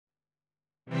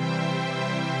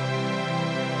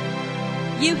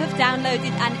You have downloaded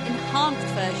an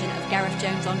enhanced version of Gareth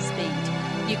Jones on Speed.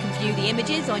 You can view the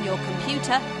images on your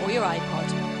computer or your iPod.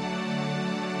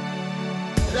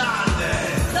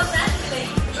 London, Los Angeles,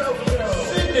 Tokyo,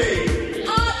 Sydney,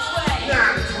 Archway,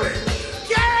 Nantwich.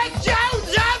 Gareth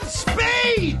Jones on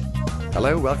Speed!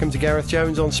 Hello, welcome to Gareth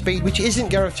Jones on Speed, which isn't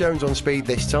Gareth Jones on Speed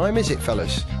this time, is it,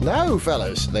 fellas? No,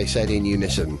 fellas, they said in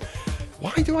unison.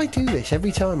 Why do I do this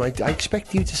every time? I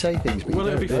expect you to say things, but well,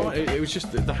 you it'll be don't. fine. It was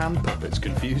just the hand puppets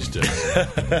confused us. I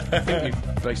think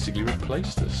you've basically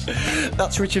replaced us.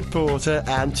 That's Richard Porter,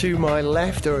 and to my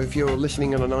left, or if you're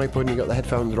listening on an iPod and you've got the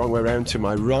headphones the wrong way around, to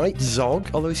my right, Zog,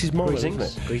 although this is mine, isn't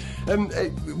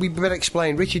it? We better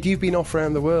explain. Richard, you've been off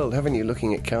around the world, haven't you,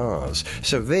 looking at cars?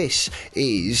 So this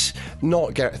is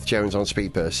not Gareth Jones on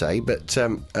Speed per se, but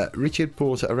Richard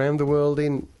Porter around the world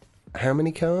in how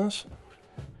many cars?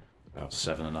 About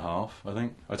 7.5, I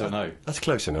think. I don't know. That's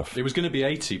close enough. It was going to be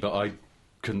 80, but I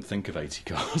couldn't think of 80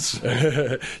 cars.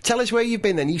 Tell us where you've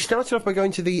been then. You started off by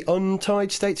going to the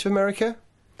untied States of America?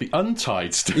 The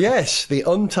untied states? Yes, the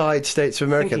untied States of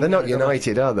America. They're not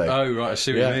united, are they? Oh, right, I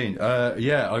see what you mean.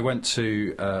 I went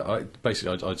to... I'd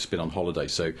just been on holiday,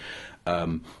 so...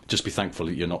 just be thankful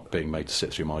that you're not being made to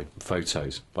sit through my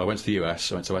photos. I went to the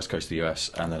US, I went to the west coast of the US,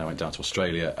 and then I went down to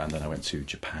Australia, and then I went to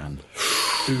Japan.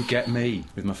 Who get me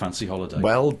with my fancy holiday?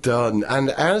 Well done. And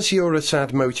as you're a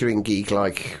sad motoring geek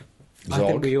like Zog, I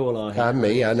think we all are here. and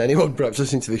me, and anyone perhaps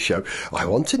listening to this show, I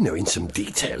want to know in some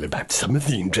detail about some of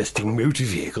the interesting motor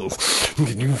vehicles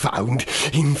that you found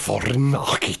in foreign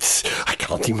markets. I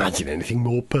can't imagine anything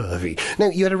more pervy. Now,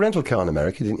 you had a rental car in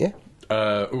America, didn't you?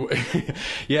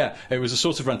 Yeah, it was a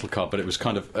sort of rental car, but it was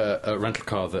kind of a rental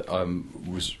car that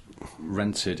was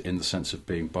rented in the sense of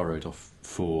being borrowed off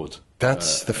Ford.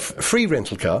 That's the free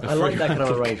rental car. I like that kind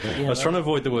of arrangement. Yeah, I was trying to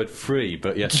avoid the word free,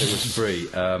 but yes, it was free.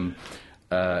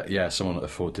 Someone at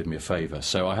Ford did me a favour.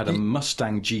 So I had a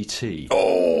Mustang GT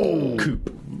coupe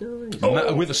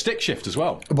with a stick shift as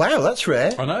well. Wow, that's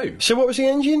rare. I know. So what was the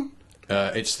engine?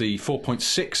 It's the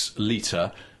 4.6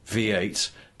 litre V8.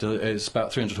 It's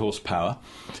about 300 horsepower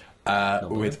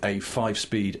with a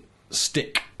 5-speed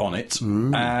stick on it.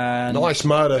 And nice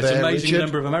motor it's there, an amazing Richard.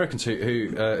 number of Americans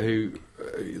who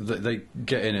they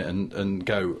get in it and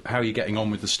go, how are you getting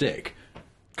on with the stick?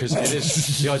 Because it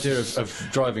is the idea of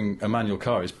driving a manual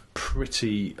car is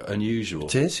pretty unusual.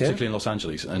 It is, yeah. Particularly in Los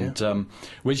Angeles. And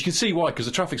well, you can see why, because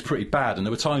the traffic's pretty bad, and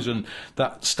there were times when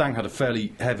that Stang had a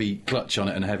fairly heavy clutch on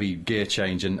it and a heavy gear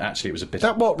change, and actually it was a bit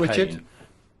That of what, pain. Richard?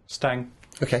 Stang.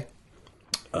 Okay.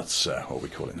 That's what we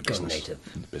call it in the business. native.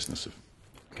 In the business of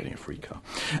getting a free car.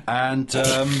 And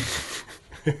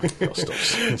God, stop.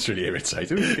 It's really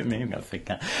irritating. Look at me, I think.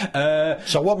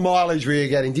 So what mileage were you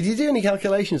getting? Did you do any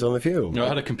calculations on the fuel? No, I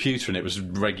had a computer and it was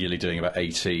regularly doing about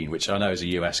 18, which I know is a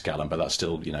US gallon, but that's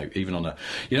still, even on a...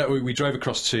 we drove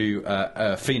across to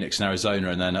Phoenix in Arizona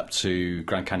and then up to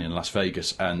Grand Canyon in Las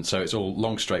Vegas, and so it's all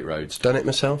long straight roads. Done it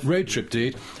myself. Road trip,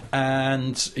 dude.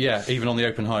 And, yeah, even on the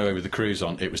open highway with the cruise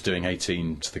on, it was doing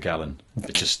 18 to the gallon.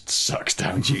 It just sucks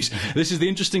down juice. This is the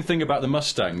interesting thing about the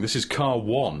Mustang. This is car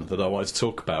one that I wanted to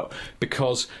talk about,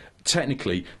 because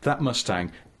technically that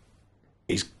Mustang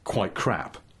is quite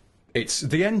crap.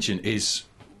 The engine is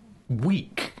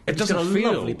weak. It doesn't got a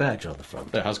feel... lovely badge on the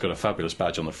front. It has got a fabulous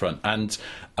badge on the front, and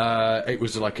it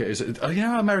was like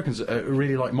Americans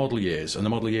really like model years, and the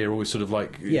model year always sort of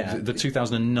like the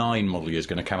 2009 model year is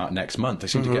going to come out next month. They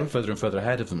seem to get further and further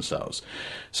ahead of themselves.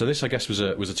 So this, I guess, was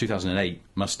a 2008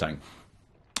 Mustang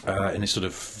in this sort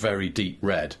of very deep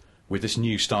red, with this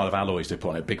new style of alloys they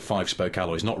put on it, big 5-spoke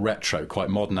alloys, not retro, quite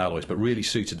modern alloys, but really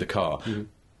suited the car.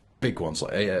 Big ones,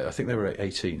 like I think they were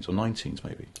 18s or 19s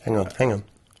maybe. Hang on.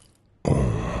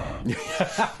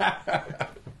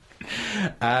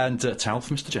 And towel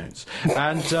for Mr. Jones.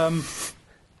 And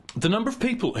the number of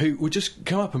people who would just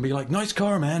come up and be like, nice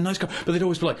car, man, nice car. But they'd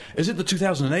always be like, is it the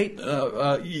 2008?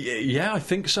 Yeah, I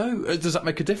think so. Does that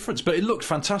make a difference? But it looked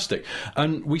fantastic.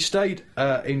 And we stayed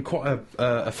in quite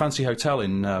a fancy hotel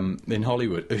in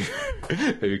Hollywood.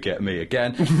 Who get me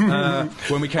again?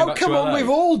 When we came back to LA. Oh, come on, we've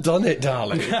all done it,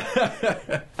 darling.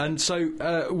 And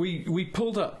so we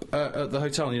pulled up at the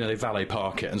hotel, and they valet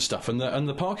park it and stuff. And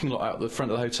the parking lot out the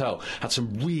front of the hotel had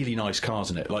some really nice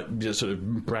cars in it, like sort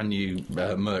of brand new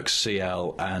Merc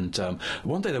CL, and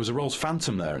one day there was a Rolls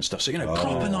Phantom there and stuff, so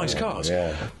proper nice cars.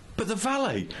 Yeah. But the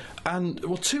valet, and,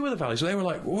 well, two of the valets, they were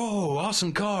like, whoa,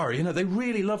 awesome car, you know, they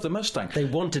really loved the Mustang. They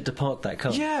wanted to park that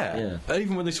car. Yeah.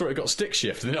 Even when they saw it got stick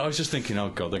shift, I was just thinking, oh,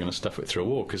 God, they're going to stuff it through a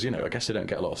wall, because, you know, I guess they don't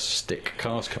get a lot of stick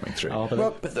cars coming through. Oh,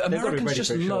 but the Americans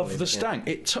just love the Stang.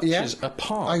 It touches a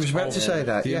part I was about to say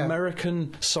that, the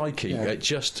American psyche. It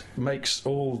just makes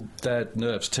all their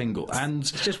nerves tingle. And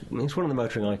it's one of the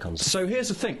motoring icons. So here's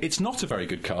the thing, it's not a very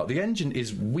good car. The engine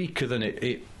is weaker than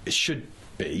it should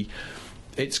be.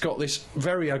 It's got this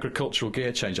very agricultural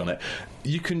gear change on it.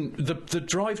 You can the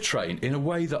drivetrain, in a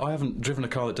way that I haven't driven a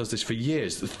car that does this for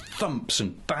years. The thumps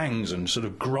and bangs and sort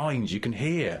of grinds you can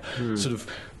hear, sort of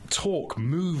torque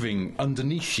moving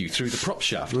underneath you through the prop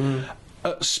shaft.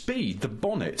 At speed, the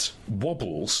bonnet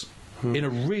wobbles in a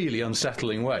really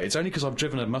unsettling way. It's only because I've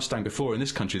driven a Mustang before in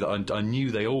this country that I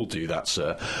knew they all do that,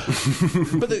 sir.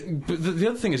 But the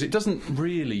other thing is, it doesn't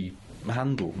really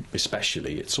handle,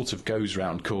 especially. It sort of goes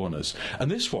round corners. And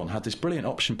this one had this brilliant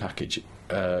option package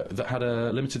that had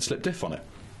a limited slip diff on it.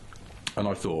 And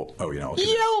I thought, oh, you know...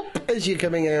 Yelp! As you're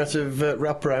coming out of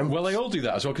Wraparound. Well, they all do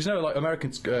that as well, because, you know, like,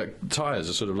 American tyres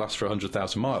are sort of last for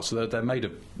 100,000 miles, so they're made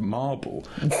of marble.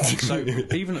 So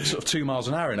even at sort of 2 miles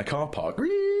an hour in a car park...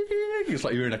 It's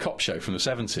like you're in a cop show from the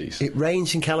 70s. It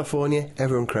rains in California,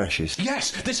 everyone crashes.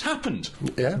 Yes, this happened.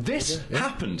 Yeah. This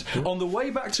happened. Yeah. On the way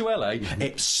back to LA,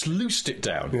 it sluiced it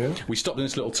down. Yeah. We stopped in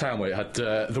this little town where it had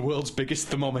the world's biggest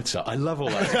thermometer. I love all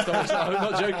that stuff. I'm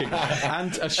not joking.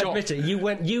 And a shop. Admit it, you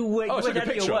went out of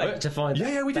your way to find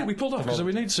that. Yeah, we did. We pulled off because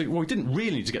we needed to. Well, we didn't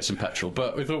really need to get some petrol,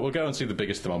 but we thought we'll go and see the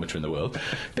biggest thermometer in the world.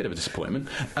 Bit of a disappointment.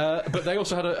 But they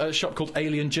also had a shop called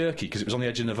Alien Jerky, because it was on the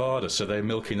edge of Nevada, so they're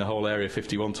milking the whole Area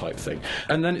 51 type thing.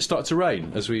 And then it started to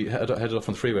rain as we headed off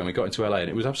on the freeway and we got into LA, and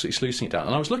it was absolutely sluicing it down.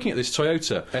 And I was looking at this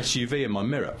Toyota SUV in my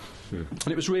mirror, and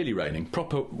it was really raining,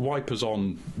 proper wipers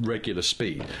on regular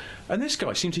speed. And this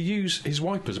guy seemed to use his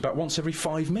wipers about once every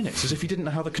 5 minutes, as if he didn't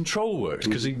know how the control worked,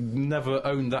 because he never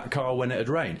owned that car when it had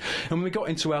rained. And when we got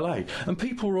into LA, and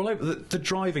people were all over, the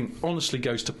driving honestly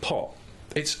goes to pot.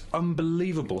 It's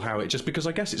unbelievable how it just... Because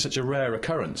I guess it's such a rare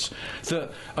occurrence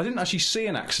that I didn't actually see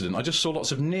an accident. I just saw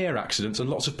lots of near accidents and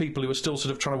lots of people who were still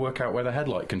sort of trying to work out where the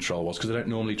headlight control was, because they don't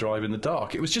normally drive in the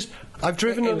dark. It was just... I've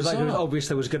driven... It was like obvious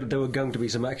there were going to be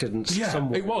some accidents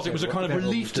somewhere. It was. It was a kind of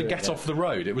relief to get off the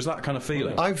road. It was that kind of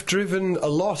feeling. I've driven a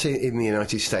lot in the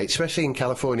United States, especially in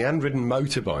California, and ridden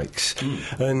motorbikes.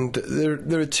 And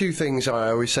there are two things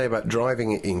I always say about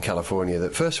driving in California.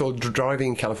 That, first of all, driving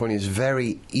in California is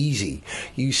very easy.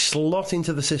 You slot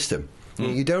into the system.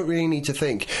 You don't really need to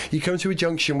think. You come to a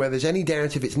junction where there's any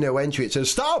doubt if it's no entry, it says,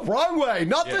 stop, wrong way,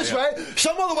 not this way,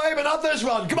 some other way, but not this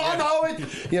one. Come on, Howard.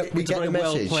 We get the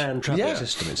message. It's a very well-planned traffic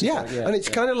system. And it's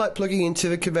kind of like plugging into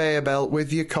the conveyor belt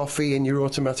with your coffee in your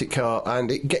automatic car,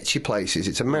 and it gets you places.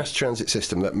 It's a mass transit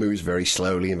system that moves very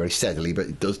slowly and very steadily, but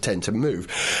it does tend to move.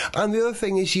 And the other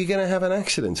thing is, you're going to have an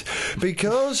accident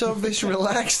because of this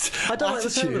relaxed I don't attitude. like the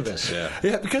sound of this.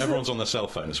 Yeah, because everyone's on their cell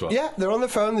phone as well. Yeah, they're on their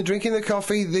phone, they're drinking their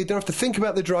coffee, they don't have to think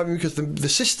about the driving because the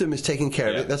system is taking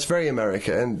care of it. That's very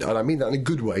America, and I mean that in a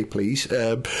good way, please.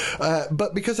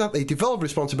 But because of that, they devolve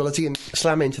responsibility and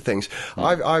slam into things.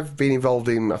 I've been involved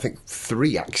in, I think,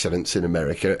 3 accidents in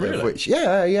America,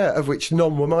 of which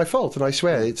none were my fault, and I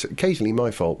swear it's occasionally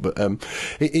my fault, but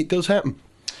it does happen.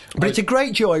 But it's a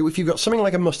great joy if you've got something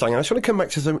like a Mustang. And I just want to come back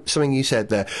to something you said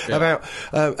there about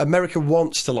America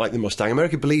wants to like the Mustang.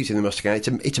 America believes in the Mustang.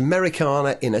 It's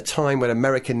Americana in a time when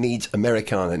America needs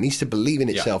Americana. It needs to believe in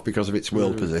itself because of its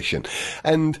world position.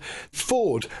 And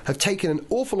Ford have taken an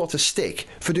awful lot of stick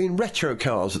for doing retro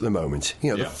cars at the moment.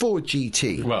 You know, the Ford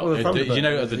GT. Well, you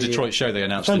know, at the Detroit show they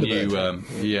announced the new,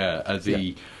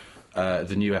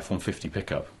 the new F-150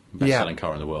 pickup. Best-selling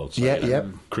car in the world.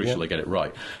 So, crucial they get it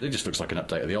right. It just looks like an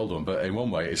update of the old one, but in one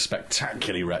way it's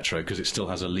spectacularly retro because it still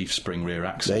has a leaf spring rear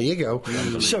axle. There you go.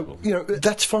 So, you know,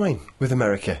 that's fine with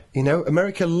America. You know,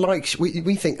 America likes...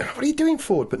 We think, what are you doing,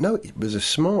 Ford? But no, it was a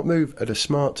smart move at a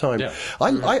smart time. Yeah.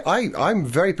 I'm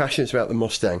very passionate about the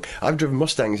Mustang. I've driven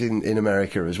Mustangs in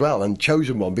America as well, and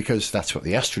chosen one because that's what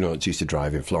the astronauts used to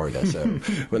drive in Florida. So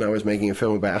when I was making a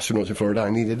film about astronauts in Florida, I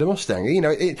needed a Mustang. You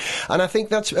know, and I think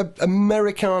that's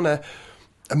Americana.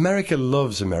 America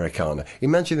loves Americana.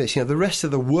 Imagine this, you know, the rest of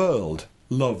the world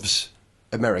loves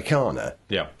Americana.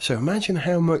 Yeah. So imagine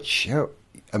how much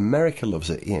America loves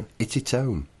it. You know, it's its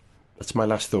own. That's my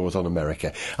last thought on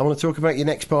America. I want to talk about your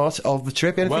next part of the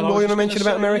trip. Anything more you want to mention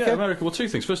about America? Yeah, America. Well, 2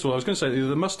 things. First of all, I was going to say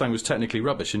the Mustang was technically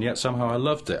rubbish, and yet somehow I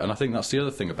loved it. And I think that's the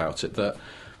other thing about it, that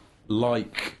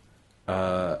like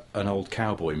an old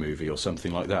cowboy movie or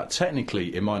something like that,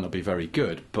 technically it might not be very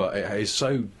good, but it is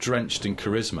so drenched in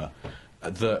charisma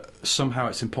that somehow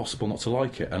it's impossible not to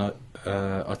like it. And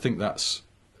I think that's,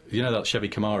 that Chevy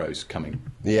Camaro's coming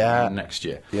next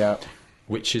year. Yeah.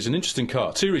 Which is an interesting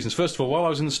car. 2 reasons. First of all, while I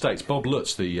was in the States, Bob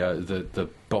Lutz, the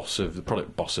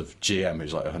product boss of GM,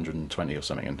 who's like 120 or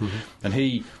something, and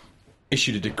he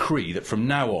issued a decree that from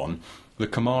now on, the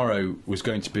Camaro was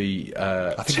going to be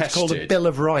I think tested. It's called a Bill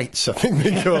of Rights, I think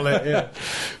they call it, yeah.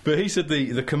 But he said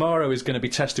the Camaro is going to be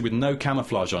tested with no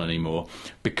camouflage on anymore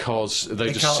because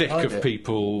they're just sick of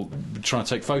people trying to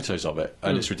take photos of it,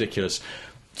 and it's ridiculous.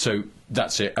 So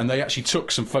that's it. And they actually took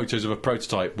some photos of a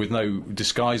prototype with no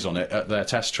disguise on it at their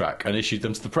test track and issued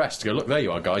them to the press to go, look, there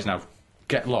you are, guys, now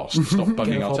get lost, stop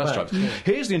bugging our test tracks.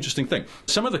 Here's the interesting thing.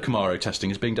 Some of the Camaro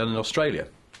testing is being done in Australia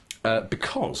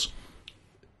because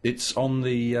it's on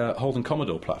the Holden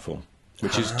Commodore platform,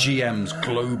 which is GM's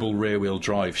global rear-wheel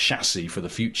drive chassis for the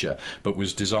future, but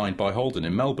was designed by Holden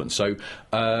in Melbourne. So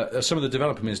some of the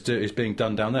development is being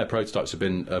done down there. Prototypes have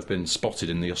been spotted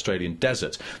in the Australian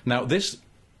desert. Now, this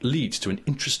leads to an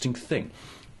interesting thing.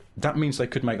 That means they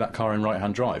could make that car in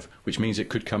right-hand drive, which means it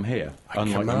could come here,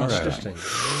 unlike the Mustang.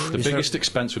 The biggest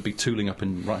expense would be tooling up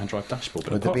in right-hand drive dashboard.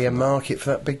 Would there be a market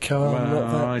for that big car?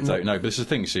 I don't know, but this is the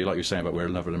thing, see, like you're saying about we're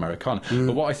in love with Americana.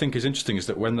 But what I think is interesting is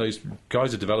that when those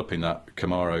guys are developing that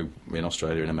Camaro in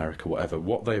Australia, in America, whatever,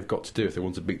 what they've got to do if they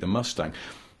want to beat the Mustang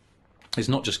is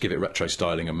not just give it retro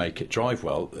styling and make it drive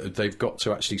well. They've got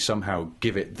to actually somehow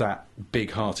give it that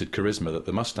big-hearted charisma that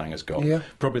the Mustang has got. Yeah.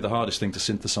 Probably the hardest thing to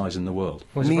synthesise in the world.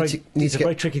 Well, it's a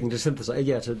very tricky thing to synthesise.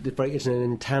 Yeah, it's an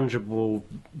intangible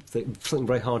thing, something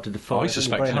very hard to define. I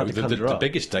suspect the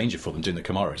biggest danger for them doing the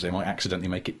Camaro is they might accidentally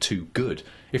make it too good.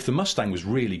 If the Mustang was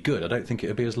really good, I don't think it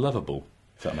would be as lovable.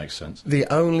 If that makes sense. The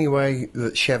only way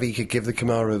that Chevy could give the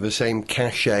Camaro the same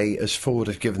cachet as Ford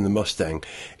have given the Mustang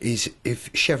is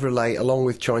if Chevrolet, along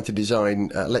with trying to design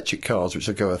electric cars which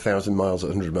will go 1,000 miles at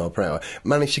 100 mile per hour,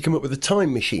 managed to come up with a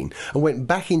time machine and went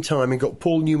back in time and got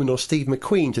Paul Newman or Steve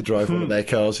McQueen to drive one of their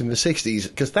cars in the 60s,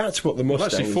 because that's what the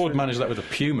Mustang actually, Ford managed that with a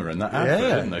Puma in that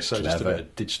advert, didn't they? So just a bit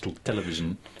of digital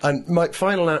television. And my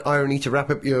final irony to wrap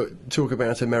up your talk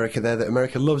about America there, that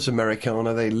America loves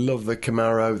Americana, they love the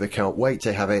Camaro, they can't wait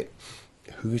to have it.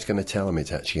 Who's going to tell them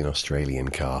it's actually an Australian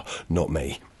car? Not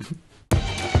me.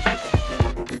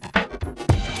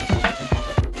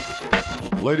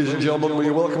 Ladies and gentlemen, will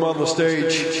you welcome on the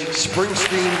stage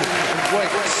Springsteen and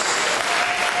Waits.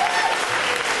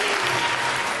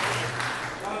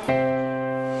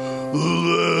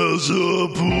 There's a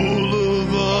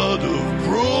boulevard of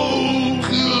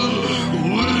broken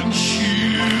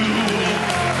windshields,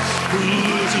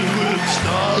 littered with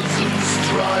stars and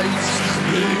stripes,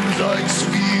 names like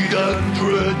Sweet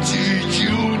Andretti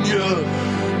Jr.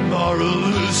 are a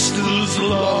list as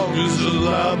long as a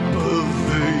lamp of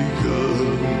Vegas,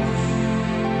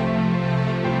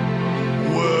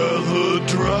 where the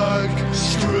drag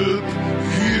strip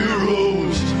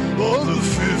heroes of the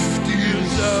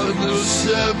 50s and the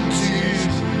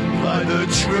 70s line a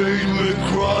train with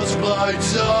cross-by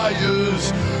tires,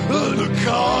 and the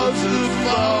cars have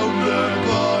found their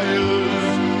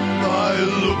buyers by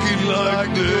looking like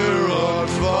they're on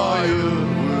fire,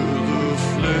 with a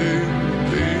flame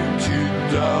painted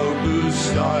down the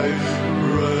sky,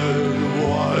 red,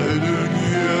 white and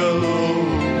yellow.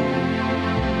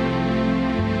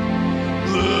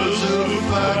 There's a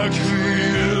factory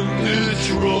in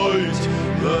Detroit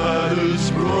that is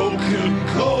broken,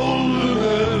 cold and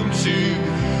empty,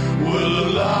 where the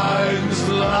lines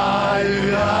lie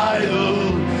idle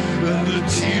and the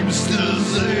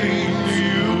Teamsters ain't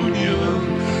union,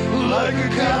 like a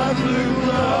Catholic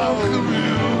now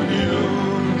communion,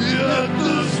 yet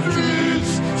the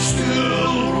streets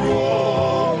still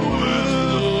roar with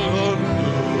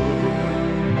thunder.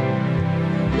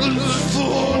 The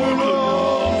Ford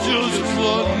just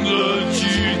thunder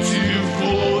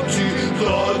GT40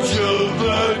 Dodge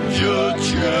Avenger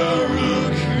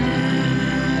Cherokee.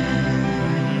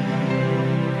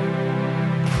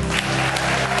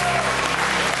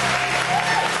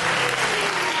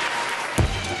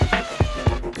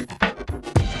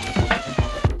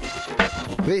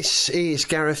 This is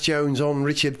Gareth Jones on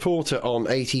Richard Porter on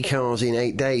 80 Cars in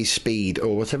 8 Days Speed,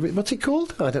 or whatever. What's it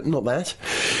called? Not that.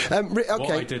 Okay.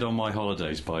 What I Did on My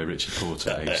Holidays by Richard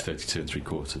Porter, aged 32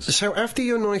 3/4. So after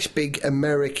your nice big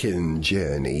American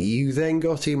journey, you then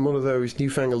got in one of those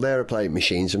newfangled aeroplane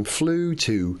machines and flew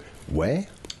to where?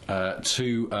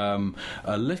 To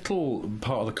a little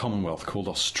part of the Commonwealth called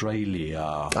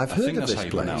Australia. I've heard of this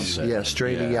place. Yeah,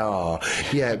 Australia.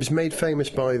 Yeah, it was made famous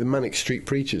by the Manic Street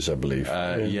Preachers, I believe.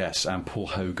 Yes, and Paul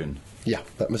Hogan. Yeah,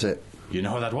 that was it. You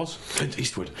know how that was? Clint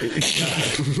Eastwood.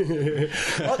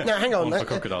 Now, hang on. For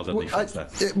crocodiles and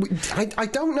elephants there. I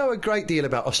don't know a great deal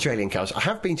about Australian cars. I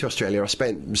have been to Australia. I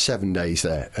spent 7 days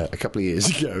there a couple of years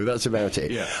ago. That's about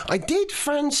it. Yeah. I did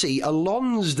fancy a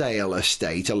Lonsdale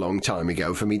estate a long time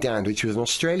ago for me dad, which was an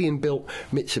Australian-built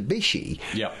Mitsubishi.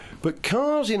 Yeah. But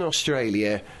cars in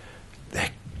Australia,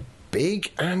 they're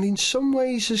big and in some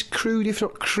ways as crude, if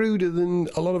not cruder, than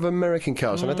a lot of American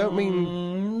cars. And I don't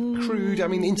mean crude, I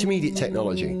mean intermediate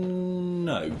technology.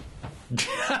 No.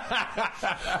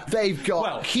 They've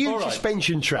got huge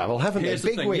suspension travel, haven't Here's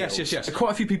they? the Big thing. wheels. Yes.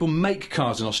 Quite a few people make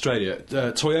cars in Australia.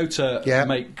 Toyota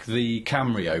make the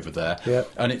Camry over there,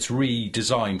 and it's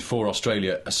redesigned for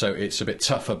Australia, so it's a bit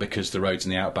tougher because the roads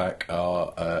in the outback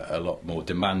are a lot more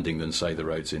demanding than, say, the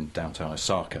roads in downtown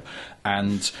Osaka.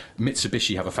 And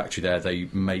Mitsubishi have a factory there. They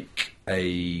make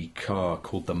a car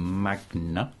called the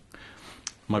Magna.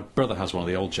 My brother has one of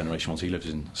the old generation ones. He lives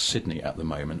in Sydney at the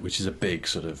moment, which is a big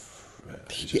sort of...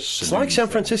 it's like San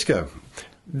Francisco.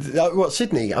 What,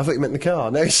 Sydney? I thought you meant the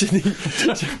car. No, Sydney.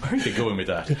 Where are you going with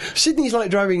that? Sydney's like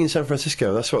driving in San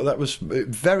Francisco. That was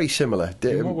very similar.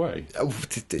 In what way?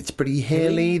 It's pretty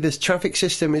hilly. The traffic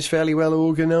system is fairly well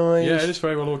organised. Yeah, it is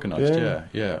very well organised.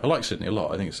 Yeah. I like Sydney a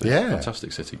lot. I think it's a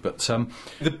fantastic city. But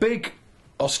the big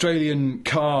Australian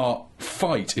car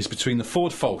fight is between the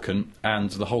Ford Falcon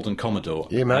and the Holden Commodore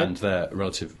and their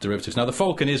relative derivatives. Now, the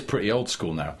Falcon is pretty old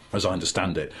school now, as I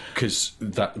understand it, because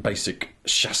that basic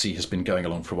chassis has been going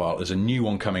along for a while. There's a new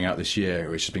one coming out this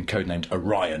year, which has been codenamed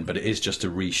Orion, but it is just a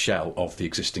reshell of the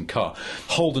existing car.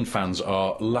 Holden fans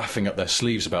are laughing up their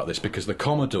sleeves about this because the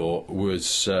Commodore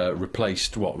was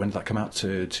replaced, when did that come out?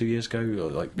 2 years ago?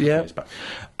 Or years back.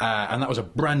 And that was a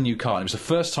brand new car. And it was the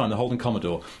first time the Holden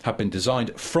Commodore had been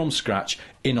designed from scratch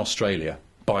in Australia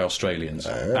by Australians,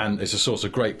 and it's a source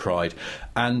of great pride.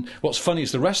 And what's funny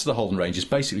is the rest of the Holden range is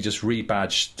basically just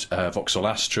rebadged Vauxhall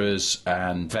Astras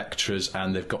and Vectras,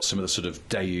 and they've got some of the sort of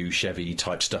Daewoo Chevy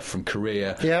type stuff from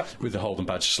Korea with the Holden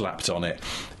badge slapped on it.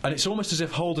 And it's almost as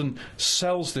if Holden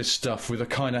sells this stuff with a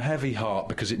kind of heavy heart,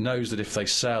 because it knows that if they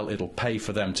sell, it'll pay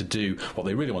for them to do what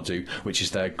they really want to do, which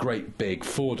is their great big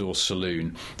four-door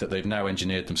saloon that they've now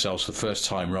engineered themselves for the first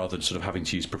time, rather than sort of having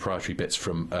to use proprietary bits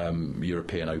from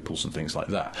European Opels and things like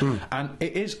that. And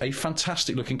it is a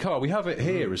fantastic looking car. We have it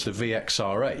here as the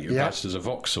VXRA, reversed as a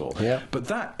Vauxhall. But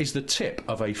that is the tip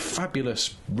of a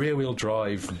fabulous rear-wheel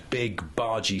drive, big,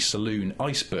 bargy saloon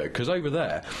iceberg, because over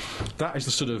there, that is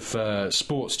the sort of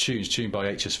sports tunes tuned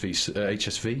by HSBC.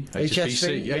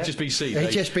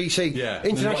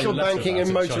 International Banking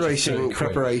and Motor Racing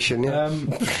Corporation.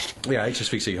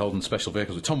 HSBC Holden special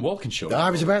vehicles with Tom Walkinshaw. I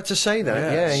was about to say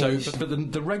that.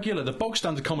 But the regular, the bog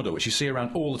standard Commodore, which you see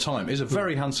around all the time, is a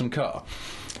very handsome car.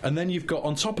 And then you've got,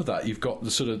 on top of that, you've got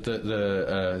the sort of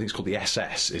I think it's called the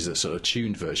SS, is a sort of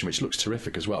tuned version, which looks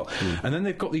terrific as well. And then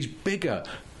they've got these bigger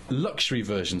luxury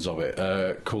versions of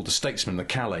it called the Statesman, the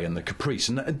Calais and the Caprice.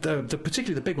 And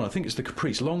particularly the big one, I think it's the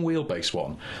Caprice, long wheelbase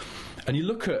one. And you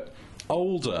look at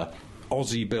older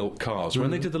Aussie-built cars, when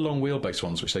they did the long wheelbase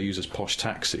ones, which they use as posh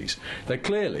taxis, they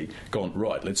clearly gone,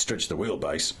 right, let's stretch the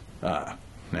wheelbase.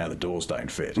 Now the doors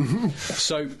don't fit.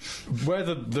 So where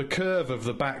the curve of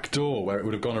the back door, where it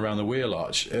would have gone around the wheel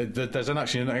arch, there's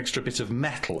actually an extra bit of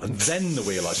metal, and then the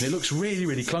wheel arch, and it looks really,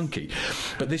 really clunky.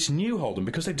 But this new Holden,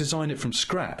 because they've designed it from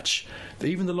scratch,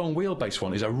 even the long wheelbase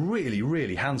one is a really,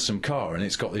 really handsome car, and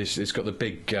it's got the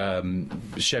big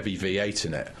Chevy V8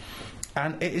 in it.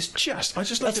 And it is just, I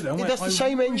just looked at it and went, that's the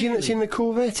same engine that's in the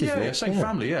Corvette, isn't it? Yeah, same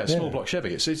family, small block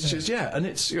Chevy. It's and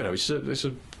it's, it's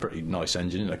a pretty nice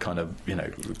engine in a kind of,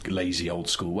 lazy old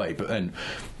school way, but then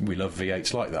we love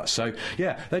V8s like that. So,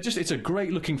 it's a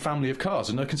great looking family of cars,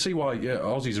 and I can see why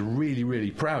Aussies are really,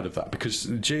 really proud of that, because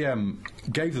GM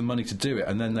gave them money to do it,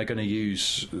 and then they're going to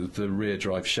use the rear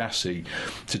drive chassis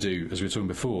to do, as we were talking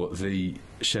before, the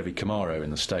Chevy Camaro in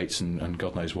the States and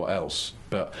God knows what else.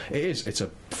 But it's a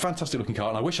fantastic looking car,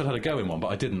 and I wish I'd had a go in one, but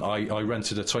I didn't. I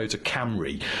rented a Toyota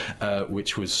Camry,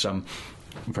 which was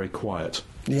very quiet.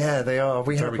 Yeah, they are.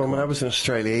 We had one when I was in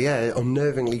Australia,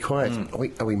 unnervingly quiet.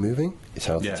 Are we moving? It's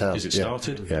hard to tell. Is it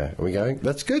started? Yeah, are we going?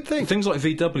 That's a good thing. Things like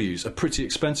VWs are pretty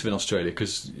expensive in Australia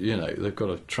because, they've got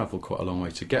to travel quite a long way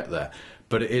to get there.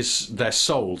 But they're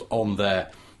sold on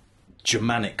their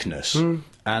Germanicness.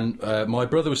 And my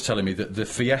brother was telling me that the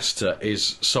Fiesta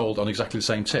is sold on exactly the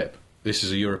same tip. This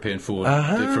is a European Ford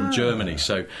from Germany,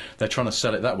 so they're trying to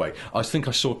sell it that way. I think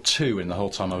I saw 2 in the whole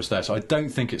time I was there, so I don't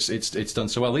think it's done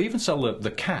so well. They even sell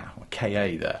the KA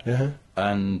there,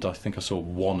 and I think I saw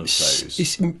one of those.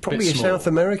 It's probably Bit a small. South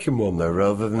American one, though,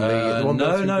 rather than the one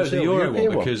no, that's the in Euro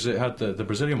European one, because it had the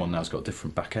Brazilian one now's got a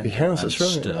different back end. It has, and that's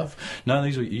right, stuff. No,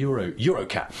 these are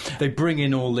Eurocat. They bring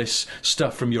in all this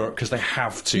stuff from Europe because they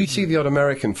have to. You see the odd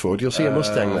American Ford, you'll see a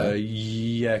Mustang there.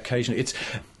 Yeah, occasionally. It's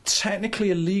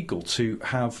technically illegal to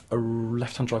have a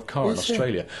left-hand drive car in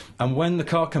Australia, and when the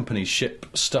car companies ship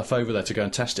stuff over there to go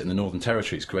and test it in the Northern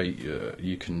Territory, it's great.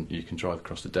 You can drive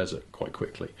across the desert quite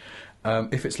quickly.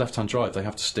 If it's left-hand drive, they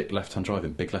have to stick left-hand drive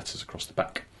in big letters across the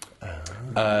back.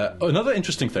 Another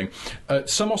interesting thing,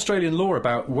 some Australian law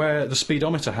about where the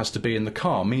speedometer has to be in the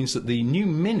car means that the new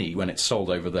Mini, when it's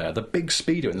sold over there, the big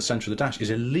speedo in the centre of the dash,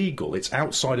 is illegal. It's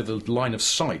outside of the line of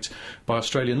sight by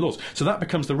Australian laws. So that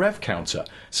becomes the rev counter.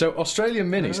 So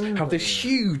Australian Minis have this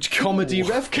huge comedy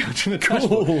rev counter in the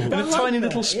dashboard and a tiny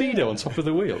little speedo on top of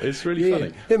the wheel. It's really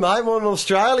funny. Yeah, mate, I want an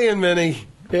Australian Mini.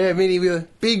 Yeah, Mini with a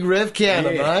big rev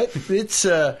counter, mate. It's...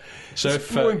 So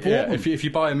if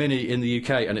you buy a Mini in the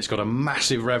UK and it's got a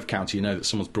massive rev counter, you know that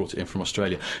someone's brought it in from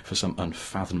Australia for some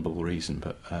unfathomable reason.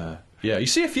 But yeah, you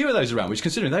see a few of those around, which,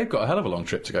 considering they've got a hell of a long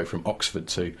trip to go from Oxford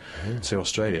to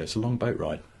Australia, it's a long boat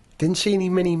ride. Didn't see any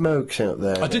Mini Mokes out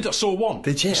there. I saw one.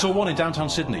 Did you? I saw one in downtown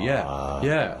Sydney, yeah.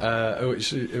 It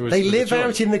was they live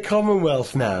out in the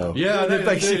Commonwealth now. Yeah, they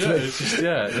basically.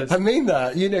 do. I mean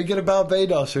that. You know, get a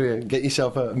Barbados or get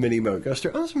yourself a Mini Moke. That's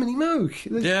a Mini Moke.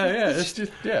 That's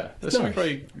something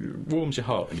very warms your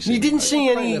heart. When you didn't see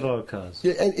any. Cars.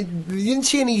 You didn't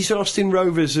see any Austin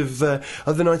Rovers of the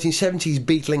 1970s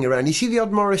beetling around. You see the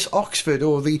odd Morris Oxford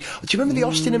or the. Do you remember the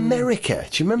Austin America?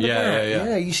 Do you remember that?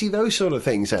 Yeah. You see those sort of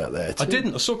things out there too. I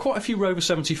didn't. I saw quite a few Rover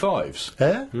 75s.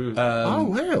 Yeah? Oh,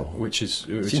 wow. Which is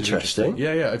interesting.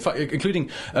 Yeah. In fact, including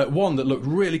one that looked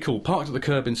really cool, parked at the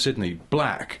curb in Sydney,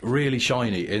 black, really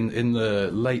shiny, in the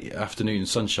late afternoon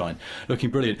sunshine, looking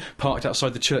brilliant, parked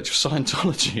outside the Church of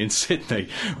Scientology in Sydney,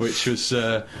 which was,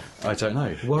 I don't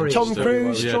know. Tom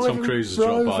Cruise? Yeah, Tom Cruise has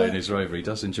dropped by in his Rover. He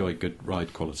does enjoy good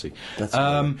ride quality.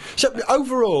 So,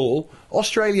 overall,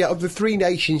 Australia, of the three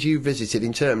nations you visited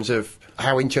in terms of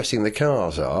how interesting the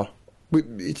cars are,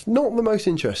 it's not the most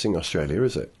interesting, Australia,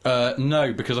 is it?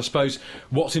 No, because I suppose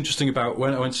what's interesting about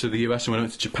when I went to the US and when I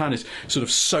went to Japan is sort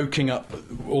of soaking up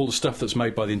all the stuff that's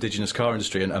made by the indigenous car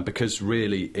industry, and because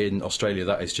really in Australia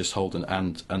that is just Holden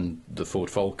and the Ford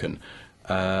Falcon.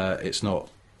 It's not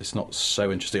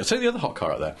so interesting. I'll tell you the other hot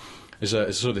car out there is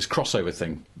sort of this crossover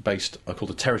thing called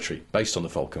the Territory, based on the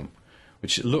Falcon,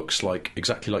 which looks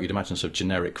exactly like you'd imagine sort of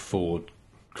generic Ford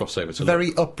crossover.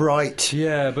 Very upright.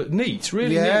 Yeah, but neat,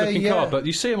 really neat looking car. But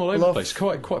you see them all over the place.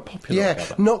 Quite popular. Yeah,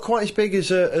 not quite as big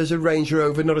as a Range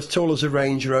Rover, not as tall as a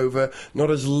Range Rover, not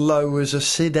as low as a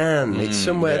sedan. It's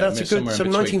somewhere. That's a good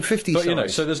 1950s. But you know,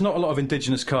 so there's not a lot of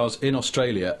indigenous cars in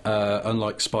Australia,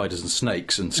 unlike spiders and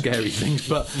snakes and scary things.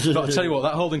 But I tell you what,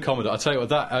 that Holden Commodore, I tell you what,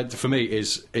 that for me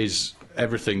is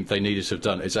everything they needed to have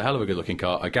done. It's a hell of a good looking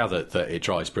car. I gather that it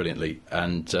drives brilliantly,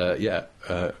 and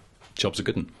job's a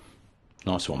good one.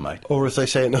 Nice one, mate. Or as they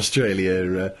say in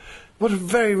Australia, what a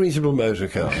very reasonable motor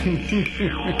car.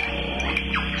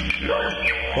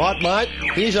 Right, mate,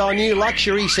 here's our new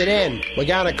luxury sedan. We're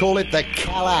going to call it the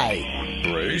Calais.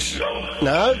 Bruce?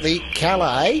 No, the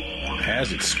Calais.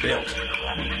 How's it spelt?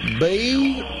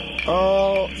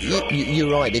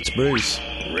 You're right, it's Bruce.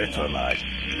 Ripper, mate.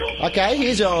 Okay,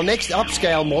 here's our next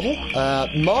upscale model.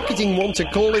 Marketing want to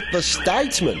call it the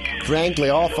Statesman.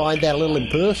 Frankly, I find that a little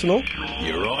impersonal.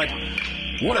 You're right.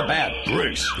 What about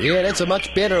Bruce? Yeah, that's a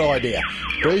much better idea.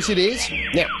 Bruce it is.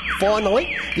 Now,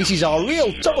 finally, this is our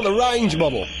real top-of-the-range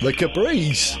model, the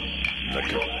Caprice.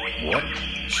 What?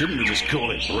 Shouldn't we just call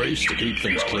it Bruce to keep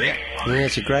things clear? Yeah,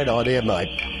 it's a great idea, mate.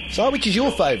 So, which is your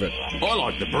favourite? I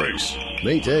like the Bruce.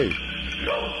 Me too.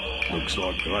 Looks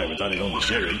like they haven't done it on the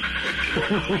sherry.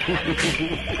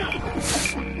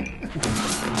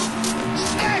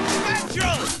 Sniff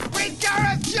Petrol with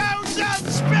Gareth Jones on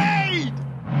speed!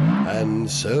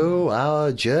 And so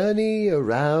our journey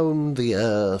around the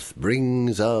earth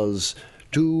brings us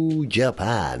to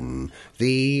Japan,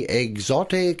 the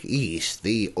exotic East,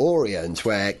 the Orient,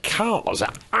 where cars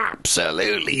are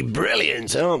absolutely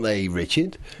brilliant, aren't they,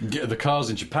 Richard? Yeah, the cars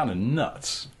in Japan are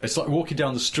nuts. It's like walking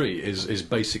down the street is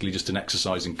basically just an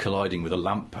exercise in colliding with a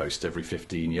lamppost every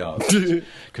 15 yards.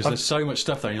 Because there's so much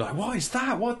stuff there, and you're like, what is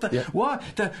that? What the? Yeah. What?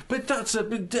 But that's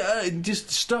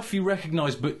just stuff you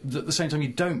recognise, but at the same time you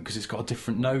don't, because it's got a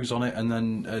different nose on it, and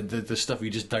then the stuff you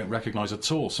just don't recognise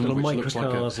at all. Some of which looks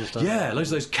like and stuff. Yeah,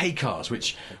 loads of those K cars,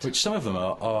 which some of them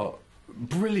are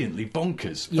brilliantly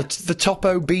bonkers. The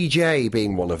Topo BJ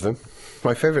being one of them.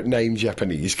 My favourite name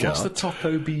Japanese car. What's the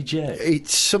Topo BJ?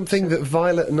 It's something that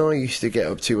Violet and I used to get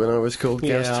up to when I was called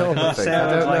Gas Top, I think.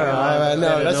 I don't know.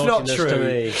 No, that's not true.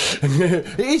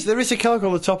 It is. There is a car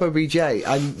called the Topo BJ,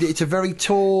 and it's a very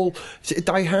tall... Is it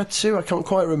a Daihatsu? I can't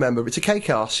quite remember. But it's a K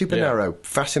car, super narrow,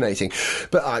 fascinating.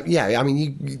 But,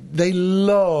 they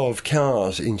love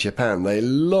cars in Japan. They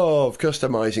love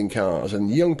customising cars, and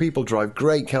young people drive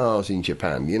great cars in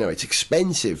Japan. You know, it's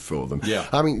expensive for them. Yeah.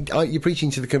 I mean, you're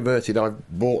preaching to the converted. I've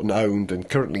bought and owned and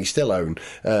currently still own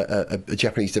a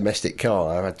Japanese domestic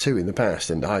car. I've had two in the past,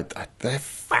 and they're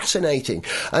fascinating.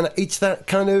 And it's that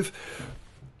kind of...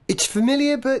 It's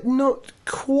familiar, but not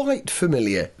quite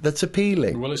familiar. That's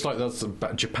appealing. Well, it's like that's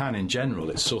about Japan in general.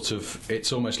 It's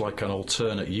almost like an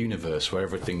alternate universe where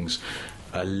everything's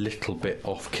a little bit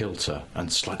off kilter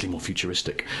and slightly more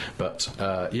futuristic. But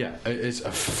it's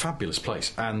a fabulous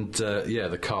place, and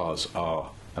the cars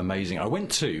are amazing. I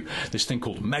went to this thing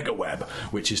called MegaWeb,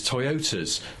 which is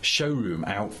Toyota's showroom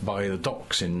out by the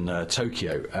docks in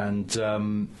Tokyo,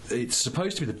 and it's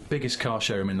supposed to be the biggest car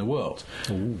showroom in the world.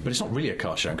 Ooh. But it's not really a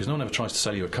car showroom because no one ever tries to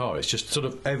sell you a car. It's just sort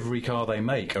of every car they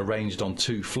make arranged on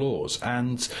 2 floors,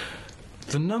 and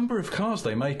the number of cars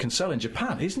they make and sell in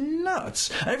Japan is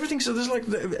nuts. Everything, so there's like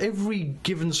every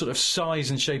given sort of size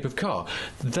and shape of car,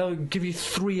 they'll give you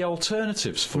 3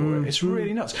 alternatives for it. It's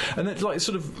really nuts. And it's like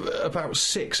sort of about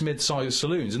 6 mid-sized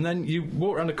saloons, and then you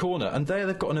walk around a corner and there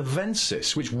they've got an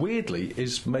Avensis, which weirdly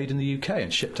is made in the UK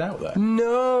and shipped out there.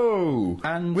 No!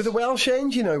 And with a Welsh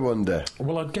engine, I wonder.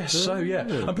 Well, I guess so, yeah.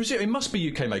 I'm presuming it must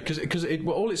be UK made because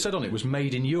all it said on it was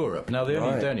made in Europe. Now they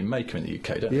only make them in the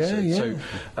UK, don't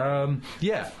they?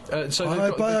 So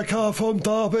I buy a car from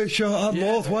Derbyshire and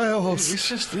North Wales. It's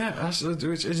just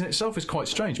which in itself is quite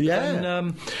strange. But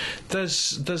then,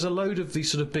 there's a load of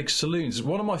these sort of big saloons.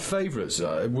 One of my favourites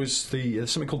was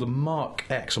something called the Mark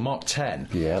X or Mark 10,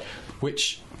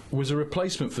 which was a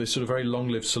replacement for this sort of very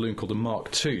long-lived saloon called the Mark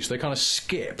II. So they kind of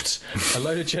skipped a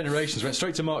load of generations, went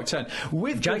straight to Mark 10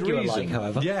 with good reason.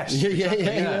 However. Yes,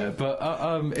 yeah. But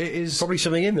it is probably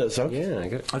something in there, son.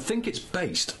 Yeah, I think it's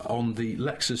based on the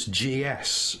Lexus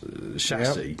GS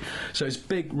chassis. So it's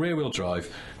big rear-wheel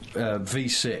drive.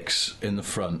 V6 in the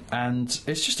front, and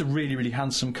it's just a really, really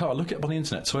handsome car. Look it up on the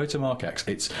internet, Toyota Mark X.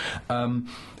 It's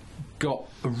got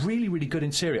a really, really good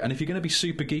interior, and if you're going to be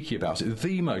super geeky about it,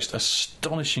 the most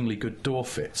astonishingly good door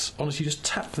fits. Honestly, you just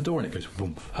tap the door and it goes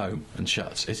boom, home, and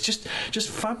shuts. It's just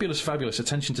fabulous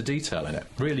attention to detail in it.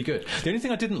 Really good. The only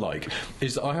thing I didn't like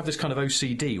is that I have this kind of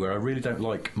OCD where I really don't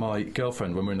like my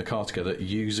girlfriend, when we're in the car together,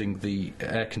 using the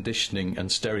air conditioning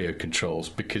and stereo controls,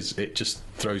 because it just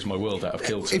throws my world out of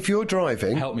kilter. If you're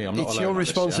driving, help me, I'm not it's alone your on this,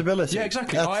 responsibility. Yeah,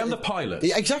 exactly. I am the pilot.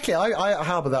 Yeah, exactly. I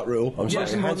harbour that rule. I'm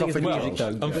sorry. Hands off the music, though.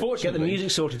 Unfortunately, get the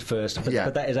music sorted first,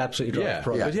 but that is absolutely right.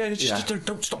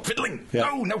 Don't stop fiddling.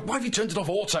 No, why have you turned it off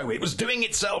auto? It was doing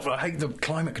itself. I hate the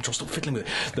climate control. Stop fiddling with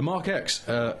it. The Mark X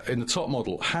in the top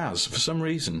model has, for some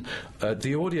reason,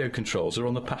 the audio controls are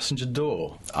on the passenger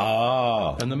door.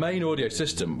 And the main audio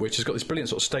system, which has got this brilliant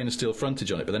sort of stainless steel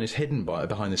frontage on it, but then is hidden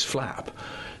behind this flap.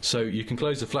 So you can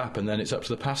close the flap, and then it's up to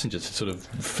the passenger to sort of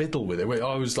fiddle with it.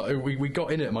 I was like, we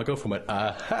got in it, and my girlfriend went,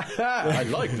 I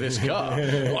like this car.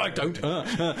 Well, I don't.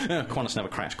 Qantas never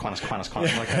crash. Qantas.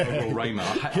 Like a Rayman.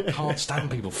 I can't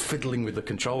stand people fiddling with the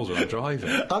controls when I'm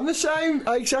driving. I'm the same.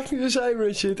 Exactly the same,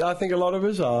 Richard. I think a lot of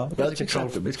us are. That's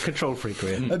acceptable. It's control freak,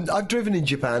 really. I've driven in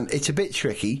Japan. It's a bit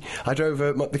tricky. I drove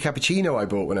the cappuccino I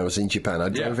bought when I was in Japan. I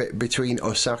drove it between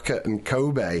Osaka and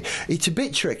Kobe. It's a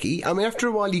bit tricky. I mean, after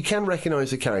a while, you can recognise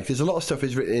the characters. A lot of stuff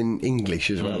is written in English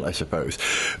as well, I suppose.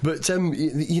 But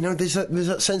there's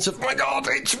that sense of, my God,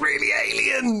 it's really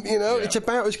alien. It's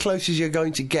about as close as you're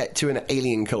going to get to an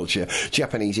alien culture.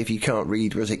 Japanese, if you can't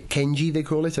read, was it Kenji they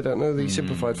call it? I don't know, the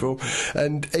simplified form.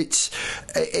 And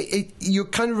you're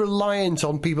kind of reliant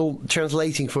on people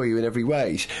translating for you in every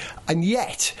way. And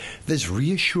yet, there's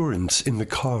reassurance in the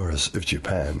cars of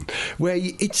Japan, where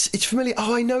it's familiar.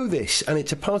 Oh, I know this. And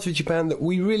it's a part of Japan that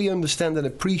we really understand and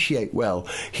appreciate well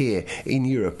here in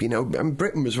Europe. And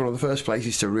Britain was one of the first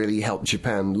places to really help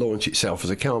Japan launch itself as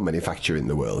a car manufacturer in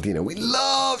the world. We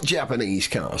love Japanese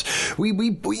cars. We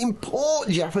import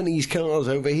Japanese cars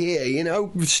over here,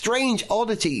 strange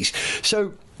oddities.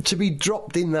 So to be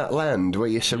dropped in that land where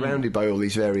you're surrounded by all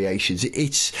these variations,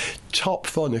 it's top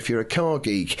fun if you're a car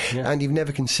geek and you've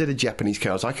never considered Japanese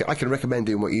cars. I can recommend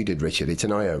doing what you did, Richard. It's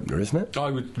an eye-opener, isn't it? I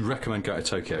would recommend going to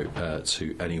Tokyo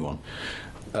to anyone.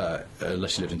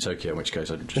 Unless you lived in Tokyo, in which case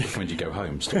I'd just recommend you go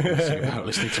home. Stop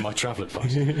listening to my travel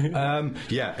advice.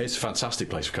 It's a fantastic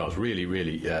place for cars. Really,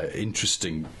 really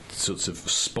interesting sorts of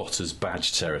spotters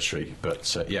badge territory. But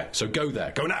so go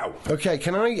there. Go now. Okay,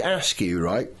 can I ask you,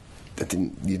 right? You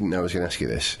didn't know I was going to ask you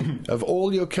this. Of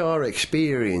all your car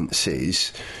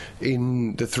experiences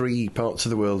in the 3 parts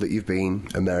of the world that you've been,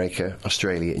 America,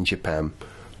 Australia and Japan,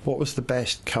 what was the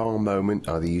best car moment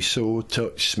either you saw,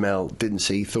 touched, smelled, didn't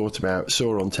see, thought about,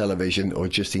 saw on television or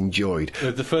just enjoyed?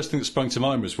 The first thing that sprung to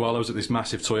mind was while I was at this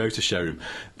massive Toyota showroom,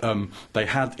 they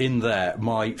had in there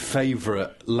my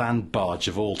favourite land barge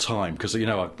of all time, because, you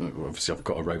know, obviously I've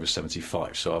got a Rover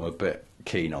 75, so I'm a bit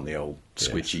keen on the old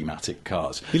squidgy-matic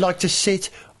cars. You like to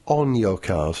sit on your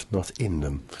cars, not in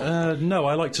them? No,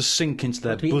 I like to sink into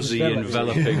their buzzy,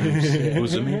 enveloping...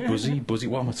 Buzzy,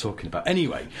 what am I talking about?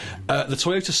 Anyway, the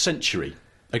Toyota Century,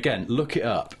 again, look it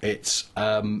up. It's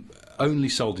only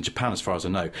sold in Japan as far as I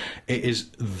know. It is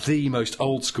the most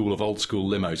old school of old school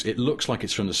limos. It looks like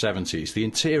it's from the 70s. The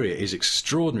interior is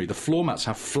extraordinary. The floor mats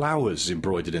have flowers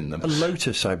embroidered in them. A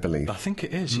lotus, I believe. I think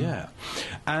it is, yeah.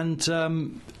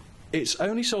 And... it's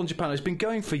only sold in Japan. It's been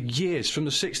going for years, from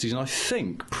the 60s, and I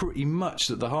think pretty much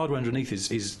that the hardware underneath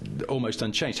is almost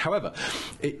unchanged. However,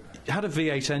 it had a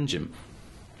V8 engine,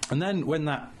 and then when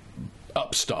that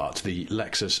upstart, the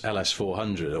Lexus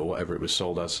LS400, or whatever it was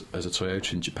sold as a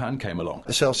Toyota in Japan, came along.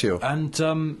 Excelsior. And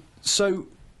so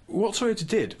what Toyota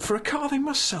did, for a car they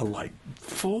must sell like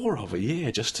 4 of a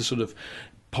year, just to sort of...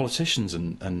 politicians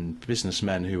and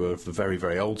businessmen who are of the very,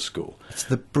 very old school. It's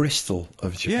the Bristol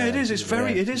of Japan. Yeah, it is. It's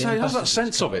very. It is. It has that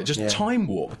sense of it. Just time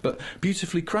warp, but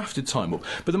beautifully crafted time warp.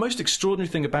 But the most extraordinary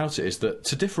thing about it is that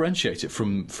to differentiate it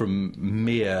from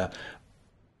mere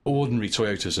ordinary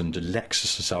Toyotas and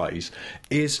Lexuses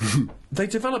is they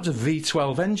developed a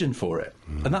V12 engine for it,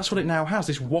 and that's what it now has.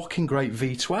 This whocking great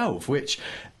V12, which.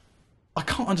 I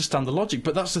can't understand the logic,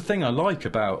 but that's the thing I like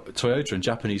about Toyota and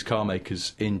Japanese car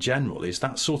makers in general, is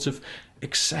that sort of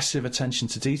excessive attention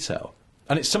to detail.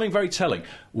 And it's something very telling.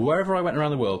 Wherever I went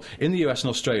around the world, in the US and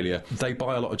Australia, they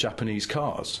buy a lot of Japanese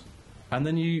cars. And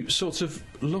then you sort of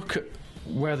look at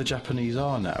where the Japanese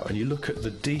are now, and you look at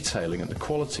the detailing and the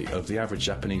quality of the average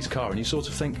Japanese car, and you sort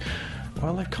of think,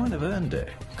 well, they've kind of earned it,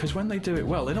 because when they do it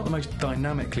well, they're not the most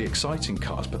dynamically exciting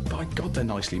cars, but by God, they're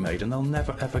nicely made, and they'll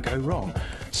never, ever go wrong.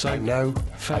 So, no,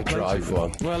 I drive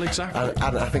one. Well, exactly.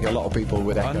 And I think a lot of people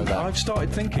would echo that. I've started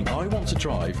thinking, I want to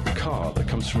drive a car that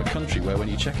comes from a country where when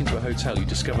you check into a hotel, you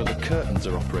discover the curtains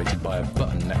are operated by a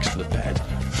button next to the bed.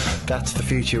 That's the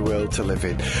future world to live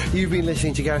in. You've been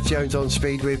listening to Gareth Jones on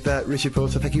Speed with Richard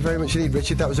Porter. Thank you very much indeed,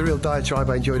 Richard. That was a real diatribe.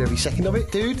 I enjoyed every second of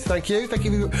it, dude. Thank you. Thank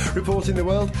you for reporting the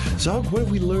world. Zog, what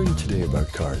have we learned today about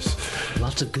cars?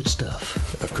 Lots of good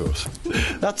stuff. Of course.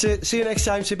 That's it. See you next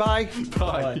time. Say bye.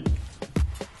 Bye.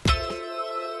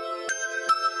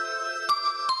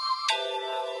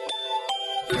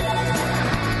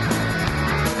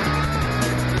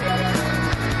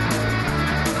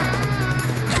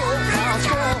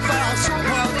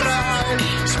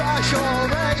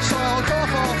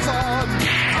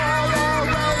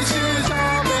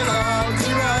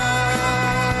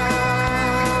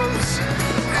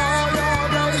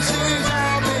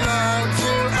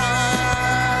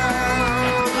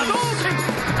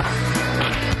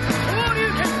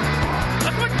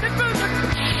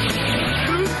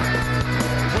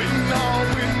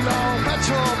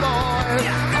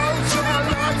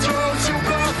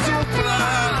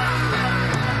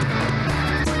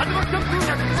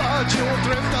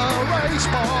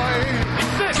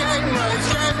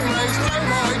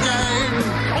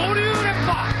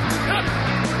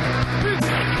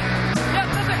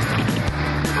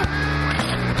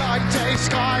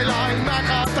 Skyline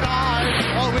Mega Drive,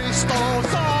 always stole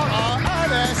Zora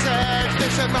NSX.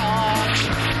 Listen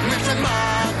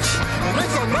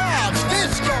much,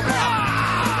 disco pop.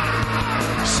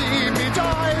 See me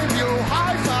drive you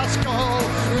high fast go,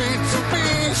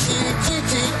 Mitsubishi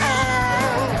GTO.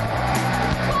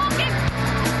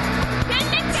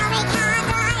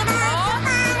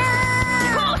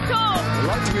 I'd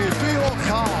like to be a real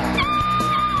car.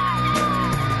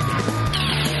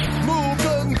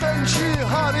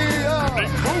 Hurry up!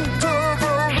 Turbo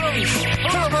race,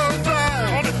 turbo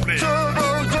drive, turbo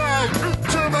drive,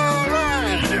 turbo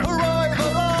ride. Arrive!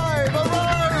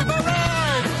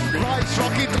 Rise,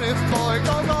 rocky drift boy,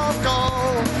 go, go, go.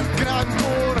 Gran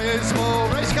Turismo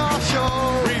race car show.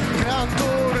 Gran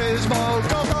Turismo,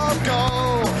 go, go, go.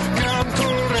 Gran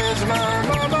Turismo,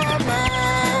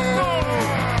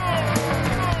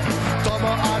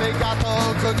 Tomo arigato,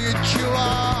 konnichiwa.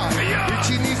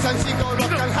 1,2,3,4,5,6,8,9,9 ロッ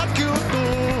カン発球と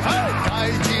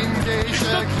怪人芸者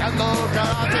キャノガ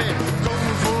ーテコン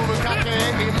フーかけ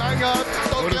に漫画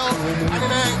東京アニ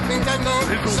メニンテンド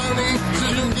ソニース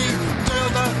ズキトヨ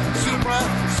タスーパー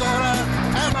ソラ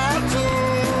M2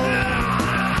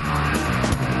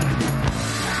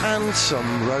 And some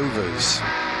Rovers.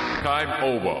 time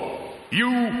over.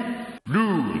 You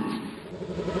lose.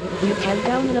 You can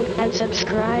download and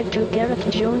subscribe to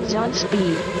Gareth Jones on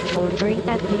Speed for free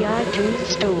at the iTunes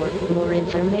Store. More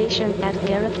information at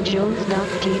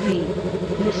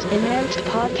garethjones.tv. This enhanced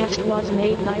podcast was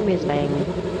made by Whizbang.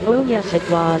 Oh yes it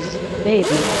was,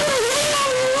 baby.